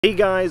Hey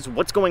guys,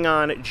 what's going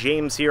on?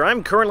 James here.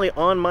 I'm currently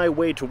on my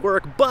way to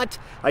work, but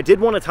I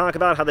did want to talk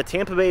about how the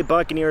Tampa Bay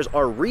Buccaneers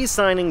are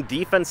re-signing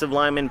defensive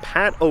lineman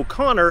Pat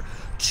O'Connor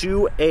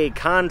to a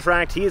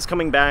contract. He is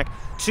coming back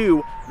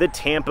to the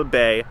Tampa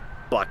Bay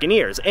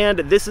Buccaneers, and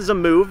this is a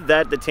move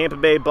that the Tampa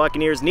Bay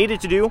Buccaneers needed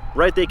to do,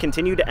 right? They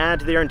continue to add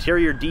to their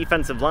interior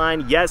defensive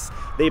line. Yes,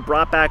 they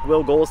brought back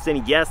Will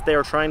Golston. Yes, they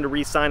are trying to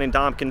re-sign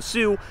Ndamukong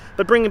Suh,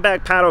 but bringing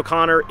back Pat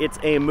O'Connor, it's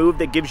a move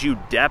that gives you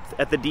depth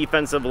at the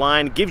defensive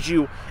line, gives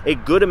you a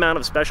good amount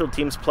of special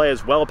teams play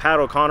as well. Pat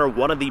O'Connor,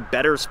 one of the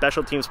better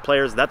special teams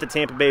players that the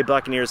Tampa Bay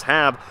Buccaneers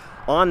have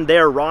on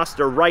their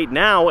roster right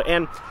now,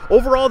 and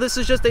overall this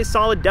is just a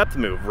solid depth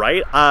move,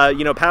 right?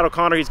 Pat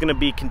O'Connor, he's going to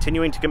be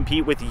continuing to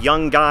compete with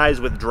young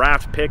guys with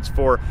draft picks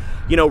for,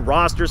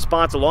 roster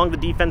spots along the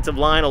defensive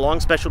line, along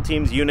special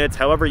teams units,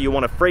 however you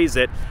want to phrase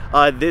it.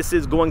 This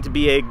is going to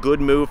be a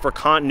good move for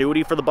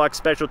continuity for the Bucs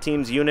special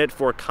teams unit,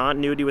 for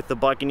continuity with the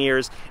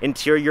Buccaneers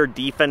interior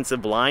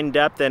defensive line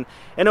depth, and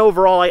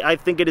overall I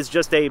think it is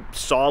just a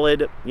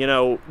solid,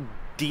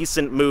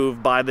 decent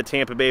move by the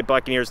Tampa Bay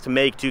Buccaneers to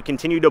make to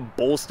continue to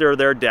bolster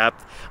their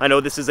depth. I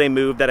know this is a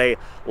move that a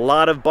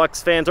lot of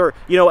Bucs fans, or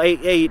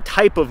a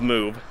type of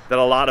move that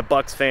a lot of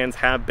Bucs fans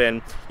have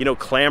been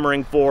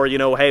clamoring for.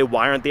 Hey,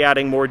 why aren't they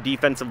adding more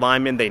defensive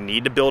linemen? They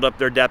need to build up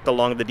their depth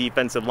along the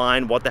defensive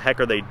line. What the heck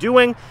are they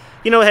doing?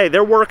 Hey,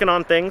 they're working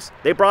on things.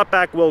 They brought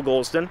back Will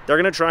Golston. They're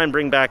going to try and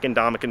bring back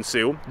Ndamukong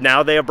Suh.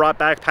 Now they have brought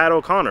back Pat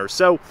O'Connor.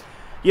 So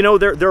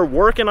they're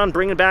working on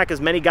bringing back as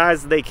many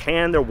guys as they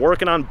can. They're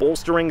working on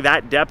bolstering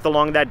that depth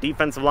along that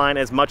defensive line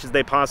as much as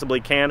they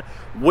possibly can.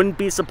 Wouldn't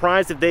be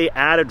surprised if they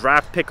add a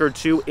draft pick or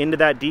two into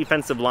that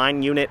defensive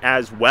line unit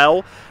as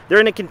well. They're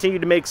going to continue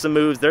to make some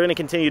moves. They're going to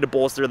continue to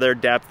bolster their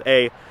depth.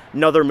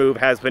 Another move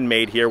has been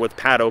made here with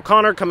Pat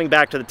O'Connor coming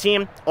back to the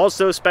team.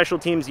 Also, special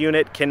teams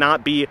unit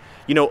cannot be,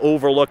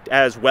 overlooked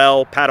as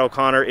well. Pat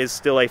O'Connor is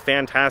still a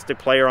fantastic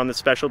player on the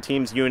special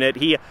teams unit.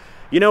 He,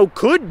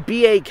 could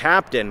be a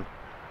captain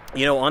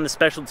on the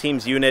special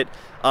teams unit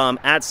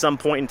at some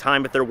point in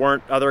time if there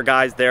weren't other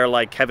guys there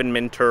like Kevin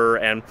Minter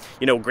and,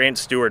 Grant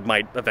Stewart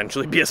might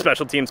eventually be a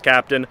special teams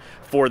captain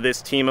for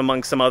this team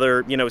among some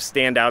other,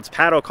 standouts.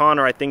 Pat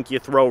O'Connor, I think you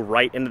throw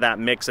right into that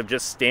mix of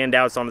just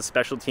standouts on the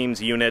special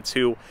teams units,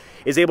 who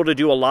is able to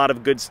do a lot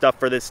of good stuff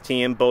for this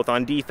team, both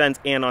on defense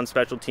and on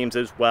special teams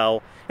as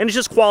well. And it's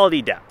just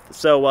quality depth.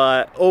 So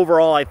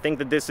overall, I think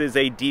that this is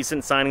a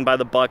decent signing by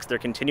the Bucs. They're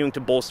continuing to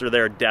bolster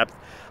their depth,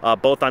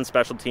 both on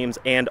special teams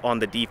and on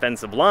the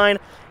defensive line.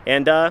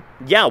 And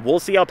yeah, we'll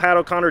see how Pat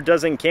O'Connor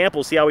does in camp.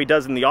 We'll see how he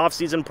does in the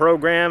offseason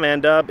program,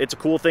 and it's a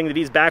cool thing that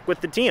he's back with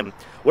the team.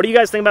 What do you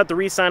guys think about the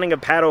re-signing of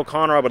Pat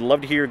O'Connor? I would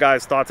love to hear your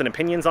guys' thoughts and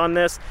opinions on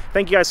this.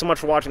 Thank you guys so much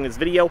for watching this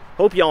video.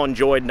 Hope you all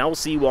enjoyed, and I will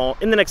see you all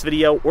in the next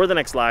video or the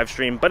next live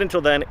stream. But until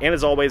then, and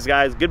as always,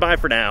 guys, goodbye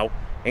for now,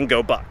 and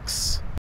go Bucs.